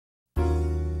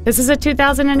This is a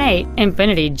 2008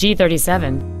 Infiniti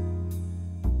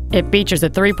G37. It features a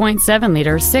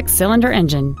 3.7-liter six-cylinder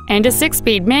engine and a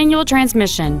 6-speed manual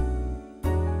transmission.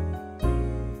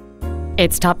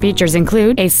 Its top features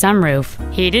include a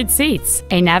sunroof, heated seats,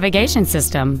 a navigation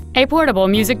system, a portable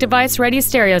music device-ready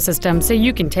stereo system so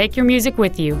you can take your music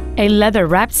with you, a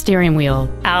leather-wrapped steering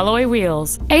wheel, alloy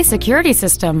wheels, a security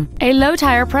system, a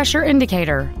low-tire pressure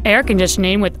indicator, air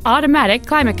conditioning with automatic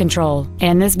climate control,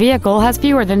 and this vehicle has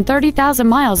fewer than 30,000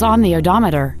 miles on the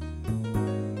odometer.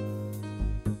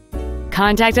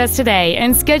 Contact us today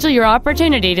and schedule your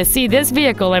opportunity to see this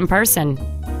vehicle in person.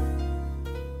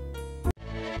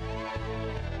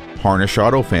 Harnish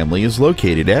Auto Family is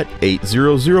located at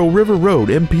 800 River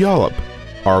Road in Puyallup.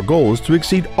 Our goal is to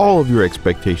exceed all of your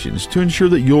expectations to ensure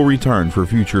that you'll return for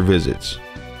future visits.